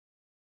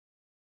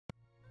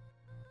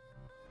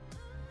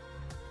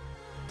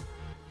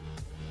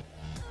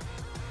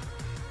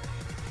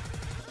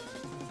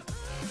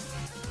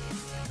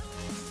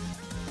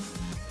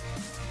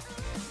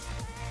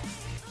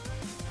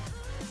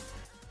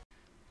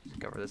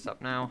cover this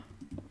up now.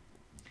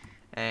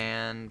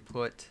 And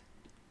put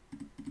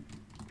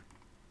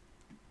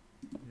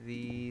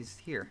these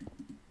here.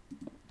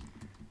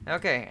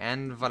 Okay,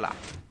 and voila.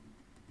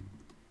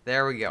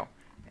 There we go.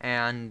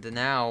 And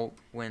now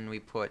when we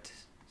put,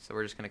 so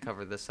we're just going to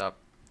cover this up.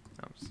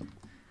 Oops.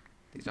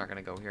 These aren't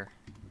going to go here.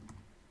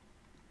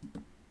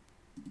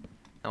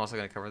 I'm also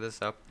going to cover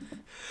this up.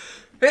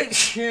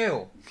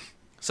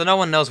 So no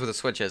one knows where the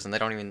switch is, and they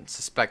don't even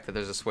suspect that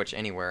there's a switch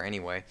anywhere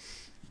anyway.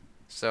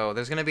 So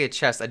there's going to be a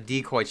chest, a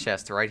decoy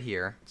chest right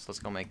here. So let's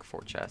go make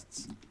 4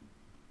 chests.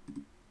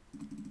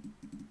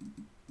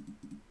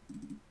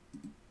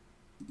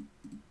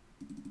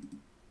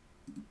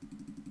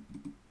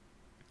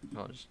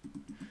 I'll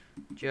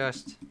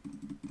just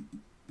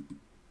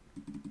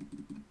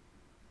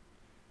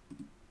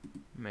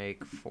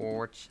make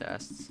 4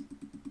 chests.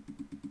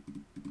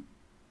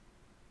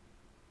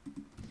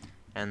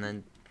 And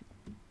then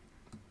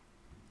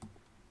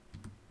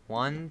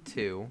 1,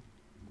 2.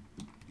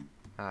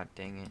 Ah,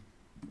 dang it.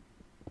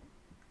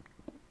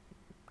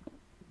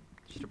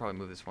 Should probably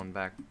move this one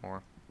back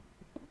more.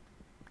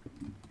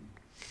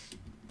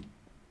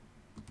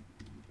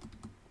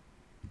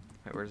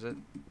 Wait, where is it?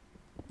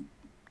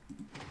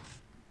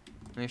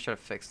 Let me try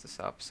to fix this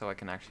up so I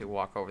can actually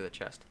walk over the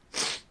chest.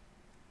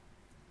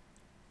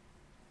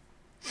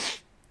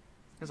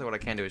 So what I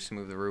can do is just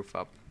move the roof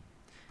up.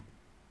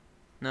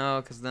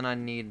 No, because then I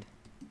need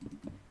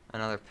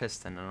another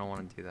piston. I don't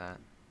want to do that.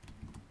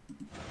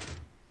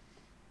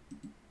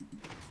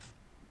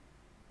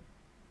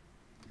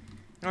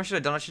 You know what I should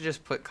have done? I should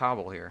just put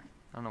cobble here.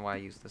 I don't know why I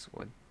used this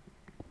wood.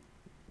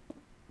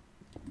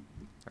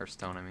 Or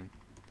stone, I mean.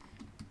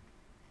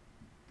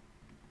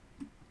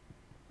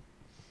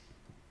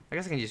 I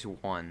guess I can use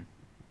 1.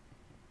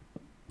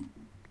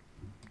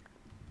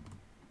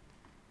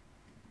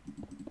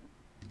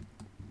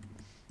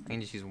 I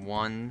can just use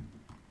 1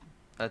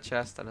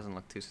 chest. That doesn't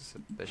look too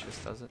suspicious,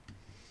 does it?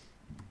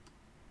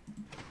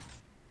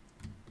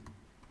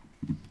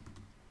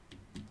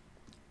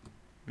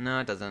 No,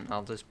 it doesn't.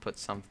 I'll just put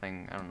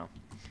something, I don't know.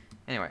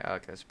 Anyway,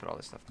 okay, let's put all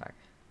this stuff back.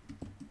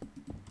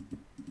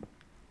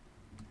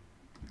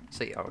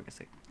 So, yeah, oh, I guess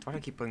why do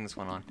I keep putting this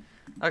one on?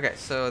 Okay,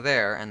 so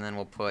there, and then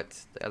we'll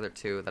put the other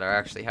 2 that I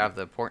actually have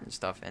the important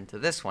stuff into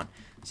this one.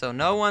 So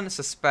no one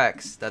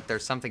suspects that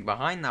there's something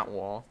behind that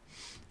wall.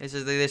 It's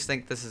just, they just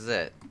think this is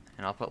it.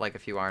 And I'll put like a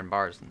few iron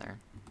bars in there.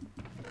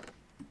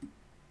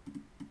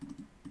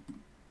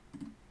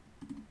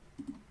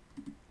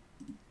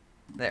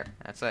 There,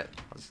 that's it.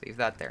 I'll just leave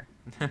that there.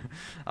 I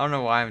don't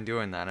know why I'm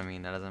doing that. I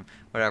mean, that doesn't,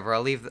 whatever.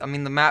 I'll leave, I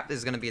mean, the map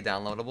is going to be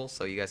downloadable,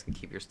 so you guys can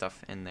keep your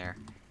stuff in there.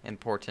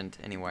 Important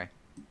anyway.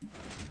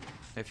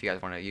 If you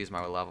guys want to use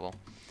my level.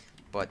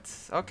 But,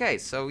 okay,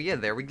 so yeah,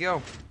 there we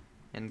go.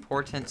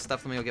 Important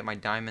stuff. Let me go get my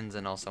diamonds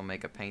and also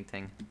make a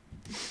painting.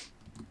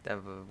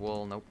 Dev of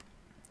wool, nope.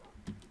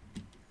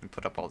 And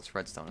put up all this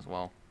redstone as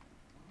well.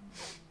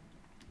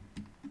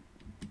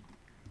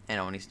 And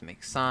no one needs to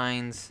make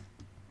signs.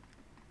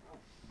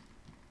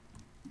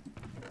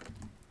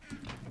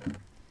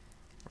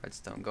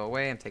 Redstone, go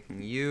away. I'm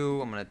taking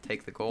you. I'm going to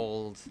take the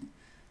gold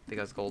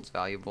because gold's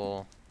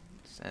valuable.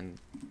 And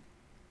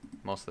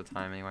most of the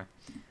time anyway.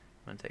 I'm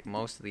going to take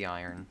most of the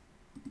iron.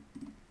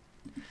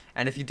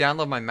 And if you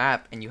download my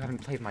map and you haven't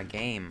played my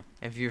game,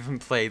 if you haven't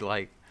played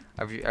like,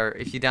 or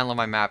if you download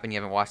my map and you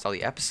haven't watched all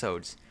the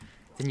episodes,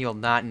 then you'll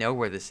not know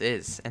where this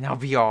is. And that'll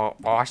be all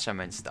awesome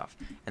and stuff.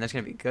 And there's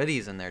going to be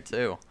goodies in there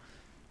too.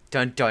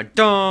 Dun dun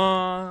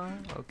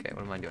dun! Okay,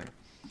 what am I doing?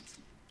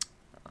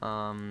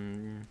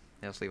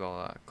 Let's leave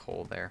all the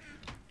coal there.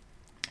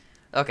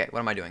 Okay, what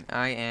am I doing?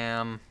 I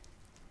am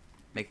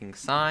making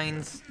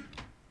signs.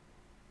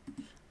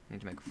 I need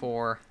to make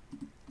 4.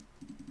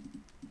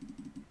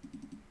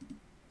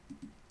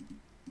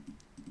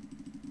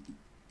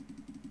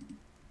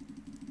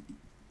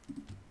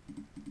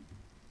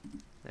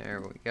 There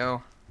we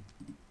go.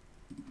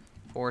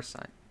 4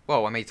 sign.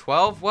 Whoa, I made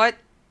 12? What?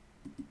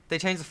 They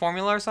changed the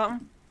formula or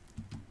something?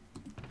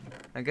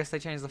 I guess they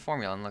changed the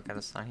formula and look at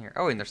a sign here.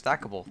 Oh, and they're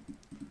stackable.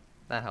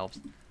 That helps.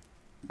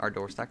 Are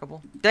doors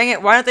stackable? Dang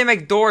it, why don't they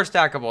make doors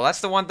stackable?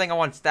 That's the one thing I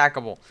want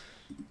stackable.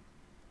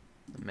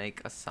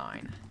 Make a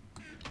sign.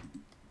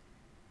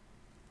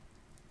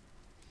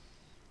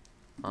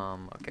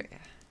 Okay.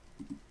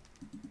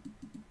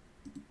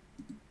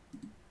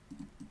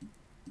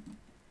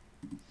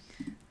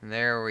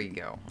 There we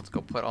go. Let's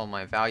go put all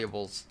my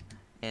valuables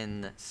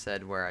in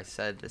where I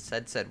said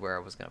where I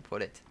was gonna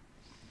put it.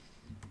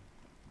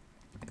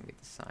 Maybe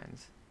the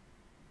signs.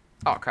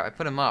 Oh crap! I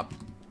put them up.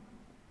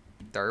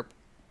 Derp.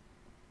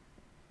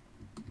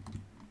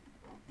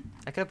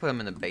 I could have put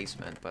them in the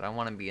basement, but I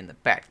want to be in the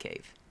bat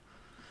cave.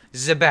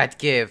 The bat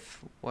cave.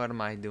 What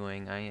am I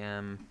doing? I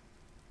am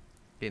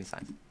being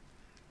signs.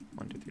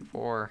 1, 2, 3,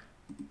 4.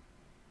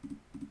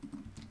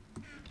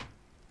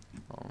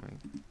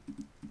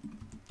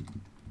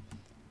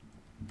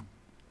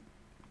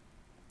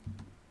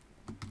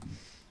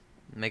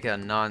 Make it a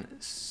non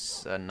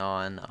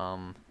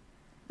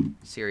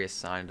serious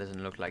sign. It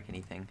doesn't look like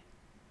anything.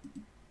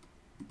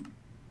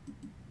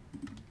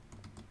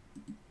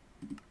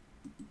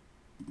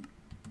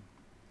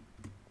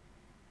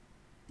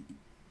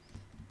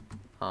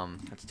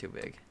 That's too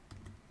big.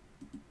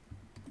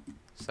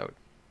 So,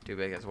 too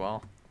big as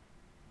well.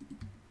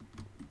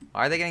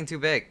 Why are they getting too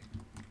big?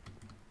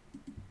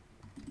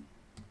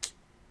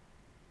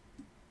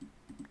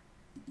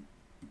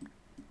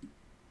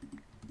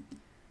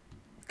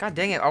 God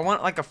dang it, I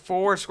want like a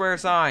 4 square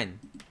sign.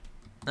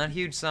 Not a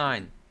huge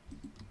sign.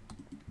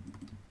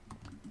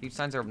 Huge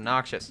signs are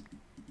obnoxious.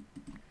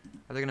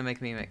 Are they gonna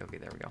make me make... Okay,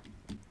 there we go.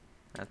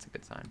 That's a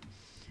good sign.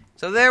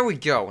 So there we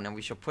go. Now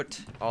we shall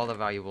put all the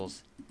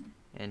valuables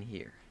in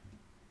here.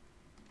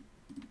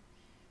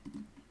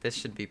 This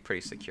should be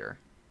pretty secure.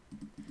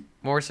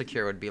 More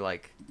secure would be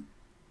like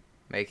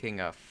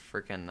making a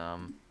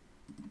freaking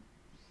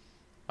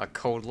a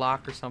code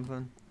lock or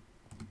something.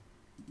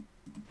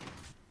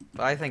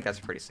 But I think that's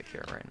pretty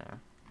secure right now.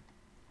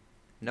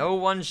 No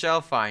one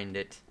shall find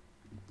it.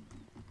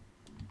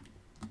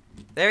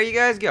 There you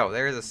guys go.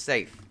 There is a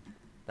safe.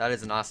 That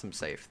is an awesome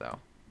safe, though.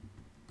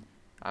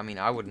 I mean,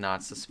 I would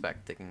not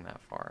suspect digging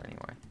that far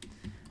anyway.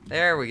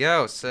 There we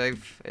go.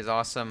 Safe is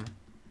awesome.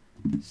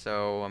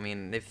 So, I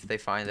mean, if they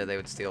find it, they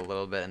would steal a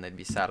little bit and they'd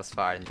be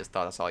satisfied and just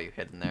thought that's all you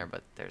hid in there.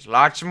 But there's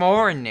lots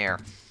more in there.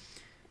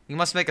 You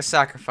must make a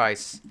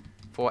sacrifice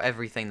for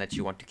everything that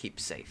you want to keep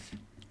safe.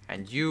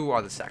 And you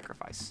are the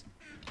sacrifice.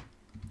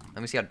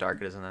 Let me see how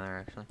dark it is in there,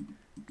 actually.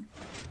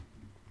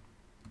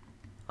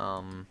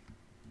 Can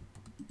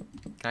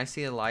I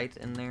see a light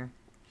in there?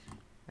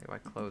 How do I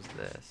close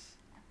this?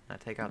 Can I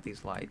take out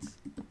these lights?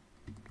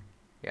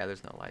 Yeah,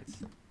 there's no lights.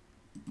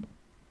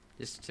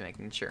 Just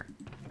making sure.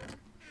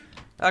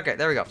 Okay,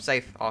 there we go.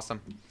 Safe. Awesome.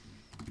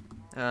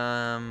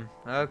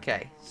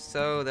 Okay.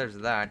 So there's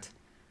that.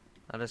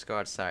 I'll just go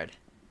outside.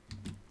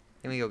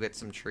 Can we go get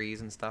some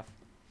trees and stuff?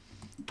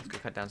 Let's go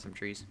cut down some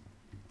trees.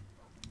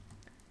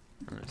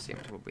 Let's see how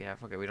much wood we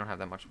have. Okay, we don't have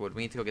that much wood.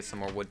 We need to go get some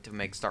more wood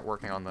to start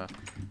working on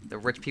the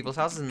rich people's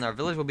houses, and our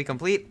village will be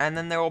complete, and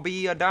then there will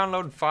be a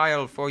download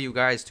file for you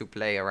guys to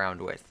play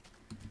around with.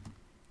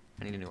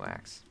 I need a new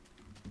axe.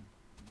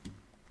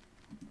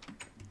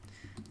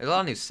 There's a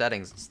lot of new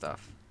settings and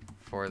stuff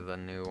for the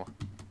new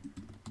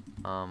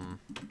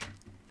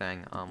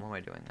thing. What am I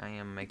doing? I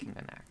am making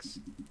an axe.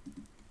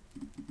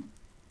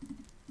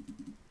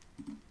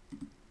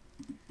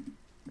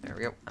 There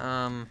we go.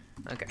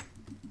 Okay.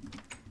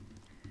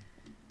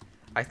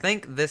 I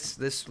think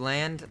this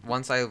land,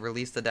 once I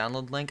release the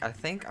download link, I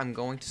think I'm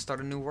going to start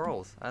a new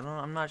world.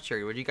 I'm not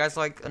sure. Would you guys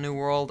like a new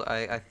world?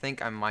 I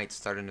think I might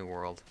start a new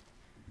world.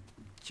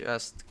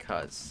 Just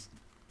cause.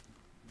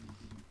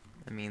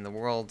 I mean, the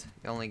world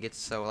only gets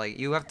so, like,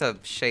 you have to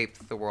shape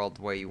the world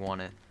the way you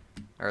want it.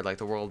 Or, like,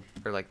 the world,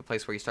 or, like, the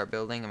place where you start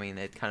building. I mean,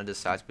 it kind of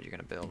decides what you're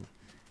going to build.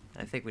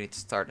 And I think we need to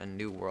start a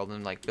new world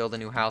and, like, build a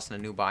new house in a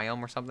new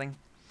biome or something.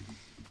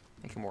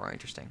 Make it more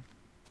interesting.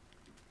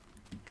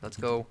 Let's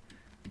go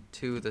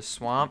to the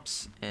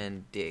swamps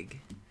and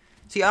dig.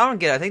 See, I don't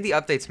get it. I think the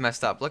update's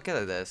messed up. Look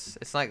at this.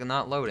 It's, like,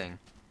 not loading.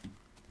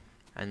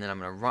 And then I'm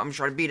going to run. I'm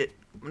trying to beat it.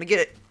 I'm going to get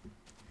it.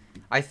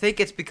 I think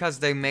it's because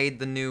they made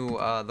the new,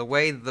 the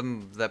way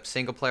the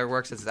single player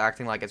works is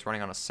acting like it's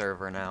running on a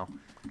server now.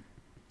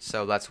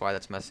 So that's why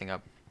that's messing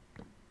up.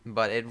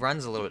 But it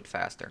runs a little bit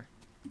faster.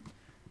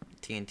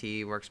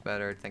 TNT works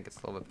better. I think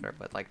it's a little bit better.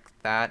 But, like,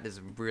 that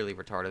is really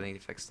retarded. I need to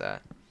fix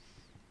that.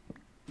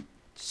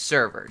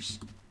 Servers.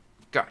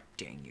 God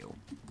dang you.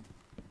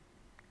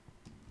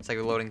 It's like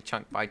we're loading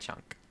chunk by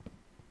chunk.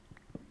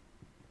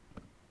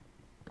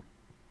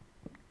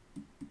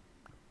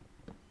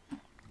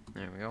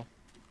 There we go.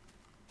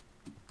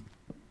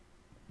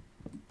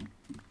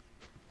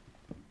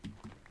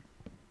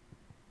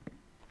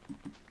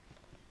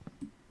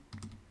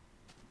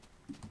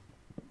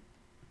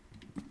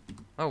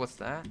 Oh, what's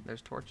that?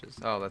 There's torches.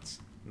 Oh, that's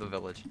the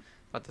village.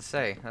 About to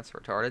say, that's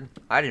retarded.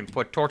 I didn't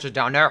put torches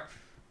down there.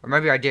 Or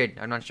maybe I did.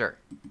 I'm not sure.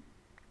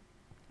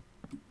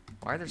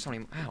 Why are there so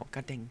many... Ow,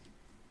 god dang.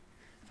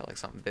 Felt like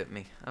something bit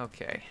me.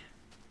 Okay.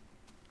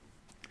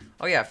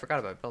 Oh yeah, I forgot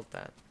about I built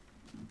that.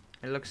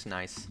 It looks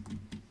nice.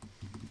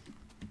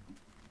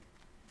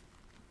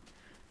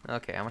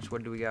 Okay, how much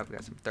wood do we got? We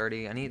got some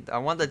 30. I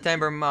want the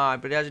timber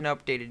mod, but it hasn't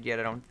updated yet,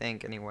 I don't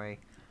think, anyway.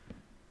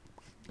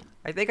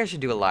 I think I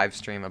should do a live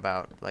stream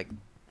about, like...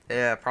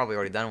 Yeah, probably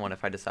already done one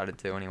if I decided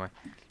to, anyway.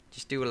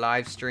 Just do a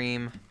live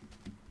stream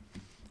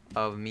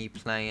of me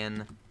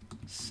playing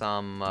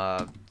some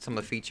of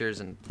the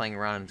features and playing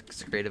around in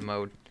creative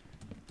mode.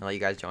 And let you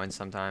guys join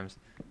sometimes.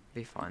 It'd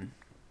be fun.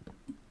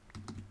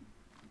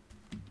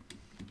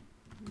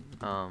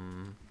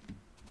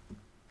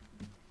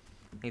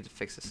 Need to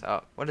fix this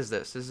up. What is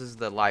this? This is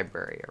the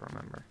library, I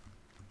remember.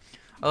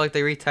 Oh, like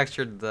they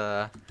retextured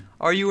the...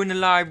 Are you in the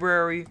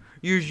library?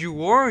 Yes,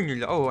 you are in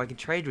your... Oh, I can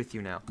trade with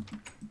you now.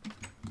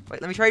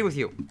 Wait, let me trade with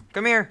you.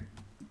 Come here.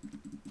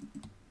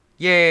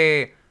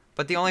 Yay!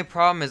 But the only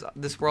problem is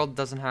this world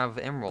doesn't have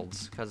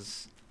emeralds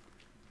because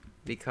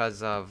its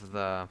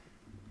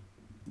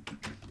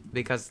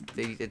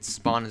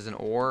spawn is an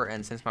ore,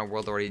 and since my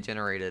world already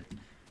generated,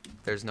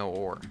 there's no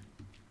ore.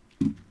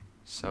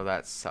 So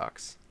that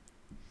sucks.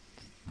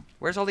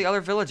 Where's all the other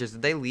villagers?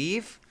 Did they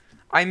leave?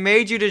 I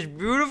made you this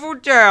beautiful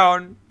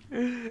town.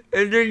 And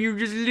then you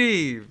just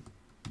leave.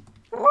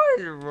 What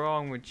is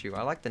wrong with you?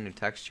 I like the new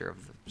texture of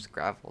the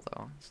gravel,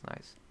 though. It's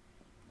nice.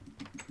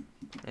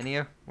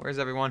 Enya, where's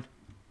everyone?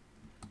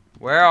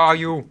 Where are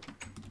you?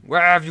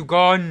 Where have you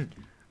gone?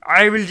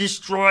 I will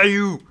destroy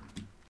you.